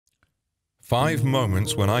5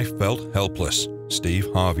 moments when I felt helpless, Steve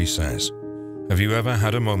Harvey says. Have you ever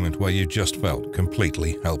had a moment where you just felt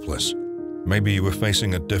completely helpless? Maybe you were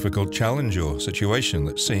facing a difficult challenge or situation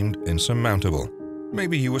that seemed insurmountable.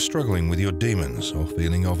 Maybe you were struggling with your demons or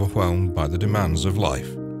feeling overwhelmed by the demands of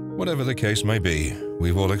life. Whatever the case may be,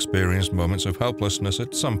 we've all experienced moments of helplessness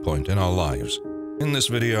at some point in our lives. In this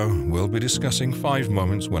video, we'll be discussing 5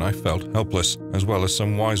 moments when I felt helpless, as well as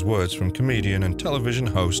some wise words from comedian and television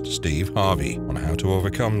host Steve Harvey on how to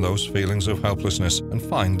overcome those feelings of helplessness and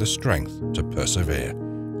find the strength to persevere.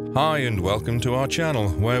 Hi and welcome to our channel,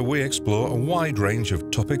 where we explore a wide range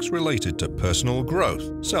of topics related to personal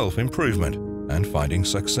growth, self-improvement, and finding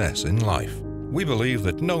success in life. We believe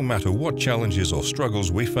that no matter what challenges or struggles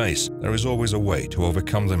we face, there is always a way to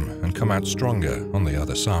overcome them and come out stronger on the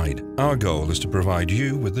other side. Our goal is to provide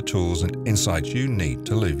you with the tools and insights you need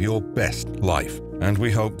to live your best life, and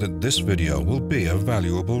we hope that this video will be a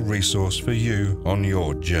valuable resource for you on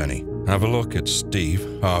your journey. Have a look at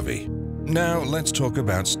Steve Harvey. Now let's talk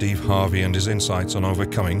about Steve Harvey and his insights on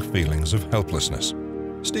overcoming feelings of helplessness.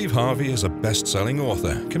 Steve Harvey is a best-selling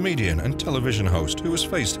author, comedian, and television host who has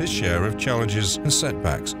faced his share of challenges and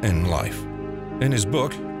setbacks in life. In his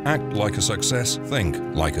book, Act Like a Success, Think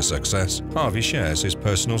Like a Success, Harvey shares his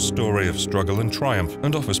personal story of struggle and triumph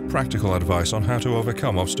and offers practical advice on how to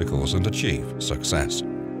overcome obstacles and achieve success.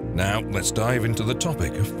 Now, let's dive into the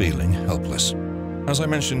topic of feeling helpless. As I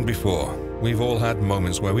mentioned before, we've all had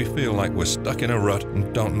moments where we feel like we're stuck in a rut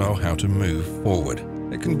and don't know how to move forward.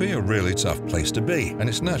 It can be a really tough place to be, and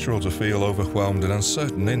it's natural to feel overwhelmed and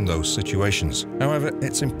uncertain in those situations. However,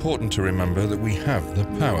 it's important to remember that we have the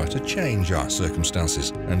power to change our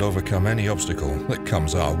circumstances and overcome any obstacle that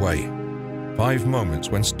comes our way. 5 moments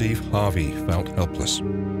when Steve Harvey felt helpless.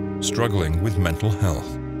 Struggling with mental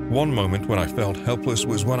health. One moment when I felt helpless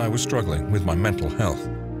was when I was struggling with my mental health.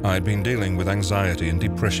 I had been dealing with anxiety and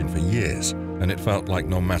depression for years, and it felt like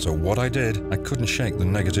no matter what I did, I couldn't shake the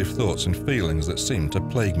negative thoughts and feelings that seemed to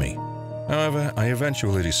plague me. However, I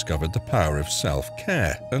eventually discovered the power of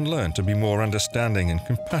self-care and learned to be more understanding and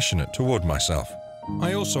compassionate toward myself.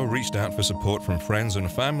 I also reached out for support from friends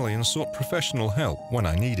and family and sought professional help when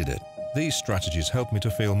I needed it. These strategies helped me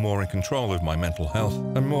to feel more in control of my mental health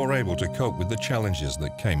and more able to cope with the challenges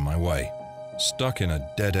that came my way. Stuck in a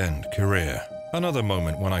dead-end career. Another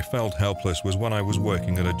moment when I felt helpless was when I was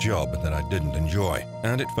working at a job that I didn't enjoy,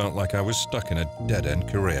 and it felt like I was stuck in a dead-end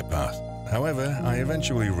career path. However, I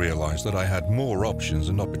eventually realized that I had more options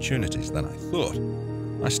and opportunities than I thought.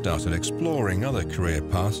 I started exploring other career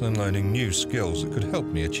paths and learning new skills that could help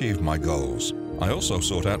me achieve my goals. I also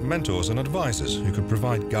sought out mentors and advisors who could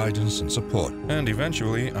provide guidance and support, and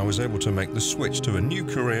eventually I was able to make the switch to a new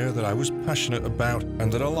career that I was passionate about and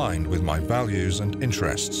that aligned with my values and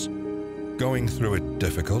interests. Going through a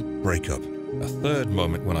difficult breakup. A third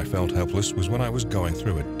moment when I felt helpless was when I was going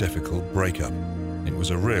through a difficult breakup. It was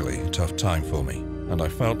a really tough time for me, and I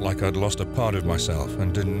felt like I'd lost a part of myself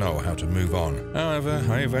and didn't know how to move on. However,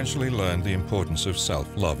 I eventually learned the importance of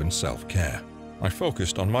self-love and self-care. I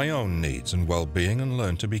focused on my own needs and well-being and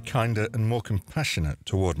learned to be kinder and more compassionate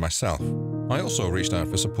toward myself. I also reached out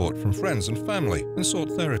for support from friends and family and sought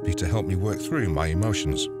therapy to help me work through my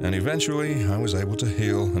emotions. And eventually, I was able to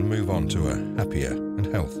heal and move on to a happier and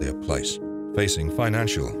healthier place. Facing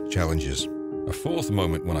financial challenges. A fourth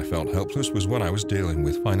moment when I felt helpless was when I was dealing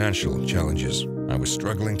with financial challenges. I was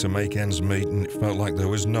struggling to make ends meet and it felt like there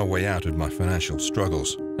was no way out of my financial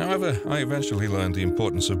struggles. However, I eventually learned the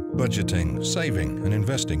importance of budgeting, saving, and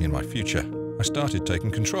investing in my future. I started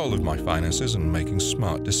taking control of my finances and making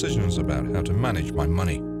smart decisions about how to manage my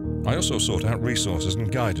money. I also sought out resources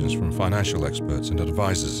and guidance from financial experts and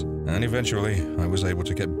advisors, and eventually I was able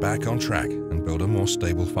to get back on track and build a more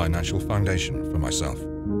stable financial foundation for myself.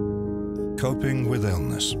 Coping with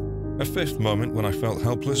illness. A fifth moment when I felt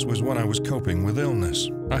helpless was when I was coping with illness.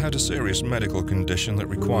 I had a serious medical condition that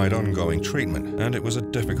required ongoing treatment, and it was a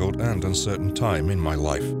difficult and uncertain time in my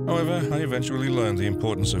life. However, I eventually learned the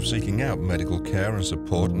importance of seeking out medical care and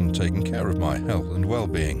support and taking care of my health and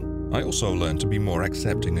well-being. I also learned to be more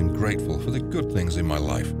accepting and grateful for the good things in my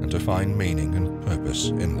life and to find meaning and purpose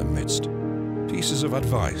in the midst. Pieces of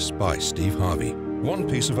advice by Steve Harvey. One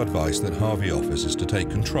piece of advice that Harvey offers is to take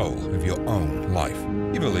control of your own life.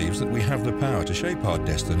 He believes that we have the power to shape our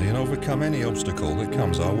destiny and overcome any obstacle that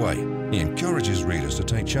comes our way. He encourages readers to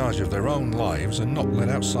take charge of their own lives and not let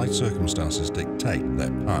outside circumstances dictate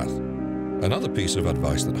their path. Another piece of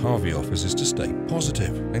advice that Harvey offers is to stay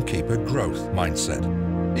positive and keep a growth mindset.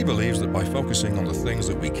 He believes that by focusing on the things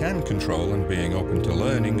that we can control and being open to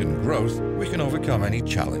learning and growth, we can overcome any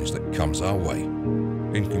challenge that comes our way.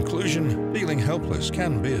 In conclusion, feeling helpless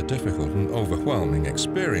can be a difficult and overwhelming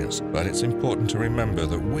experience, but it's important to remember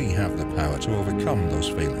that we have the power to overcome those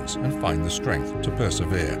feelings and find the strength to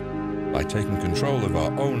persevere. By taking control of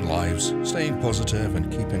our own lives, staying positive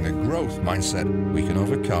and keeping a growth mindset, we can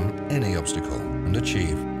overcome any obstacle and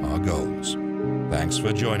achieve our goals. Thanks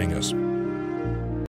for joining us.